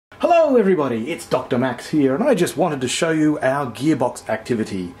Hello everybody, it's Dr. Max here, and I just wanted to show you our gearbox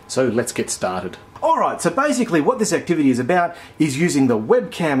activity. So let's get started. Alright, so basically what this activity is about is using the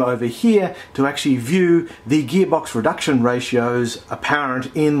webcam over here to actually view the gearbox reduction ratios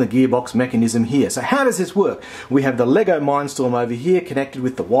apparent in the gearbox mechanism here. So how does this work? We have the Lego Mindstorm over here connected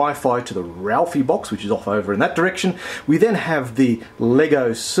with the Wi-Fi to the RALfie box, which is off over in that direction. We then have the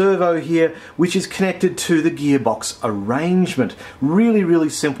Lego servo here, which is connected to the gearbox arrangement. Really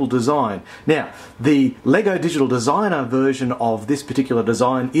simple design. Now, the Lego Digital Designer version of this particular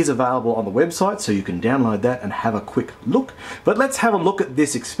design is available on the website, so you can download that and have a quick look. But let's have a look at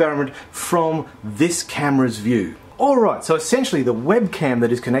this experiment from this camera's view. Alright, so essentially the webcam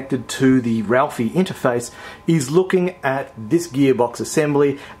that is connected to the RALfie interface is looking at this gearbox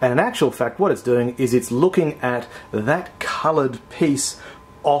assembly, and in actual fact what it's doing is it's looking at that coloured piece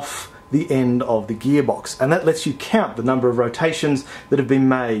off the end of the gearbox, and that lets you count the number of rotations that have been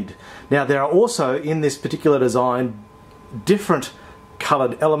made. Now there are also in this particular design different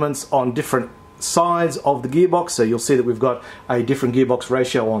coloured elements on different sides of the gearbox, so you'll see that we've got a different gearbox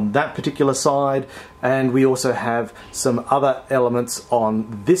ratio on that particular side, and we also have some other elements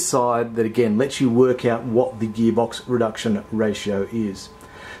on this side that again lets you work out what the gearbox reduction ratio is.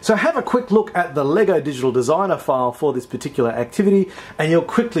 So have a quick look at the Lego Digital Designer file for this particular activity, and you'll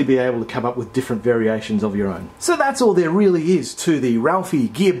quickly be able to come up with different variations of your own. So that's all there really is to the RALfie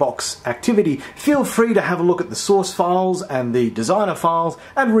Gearbox activity. Feel free to have a look at the source files and the designer files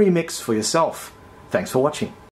and remix for yourself. Thanks for watching.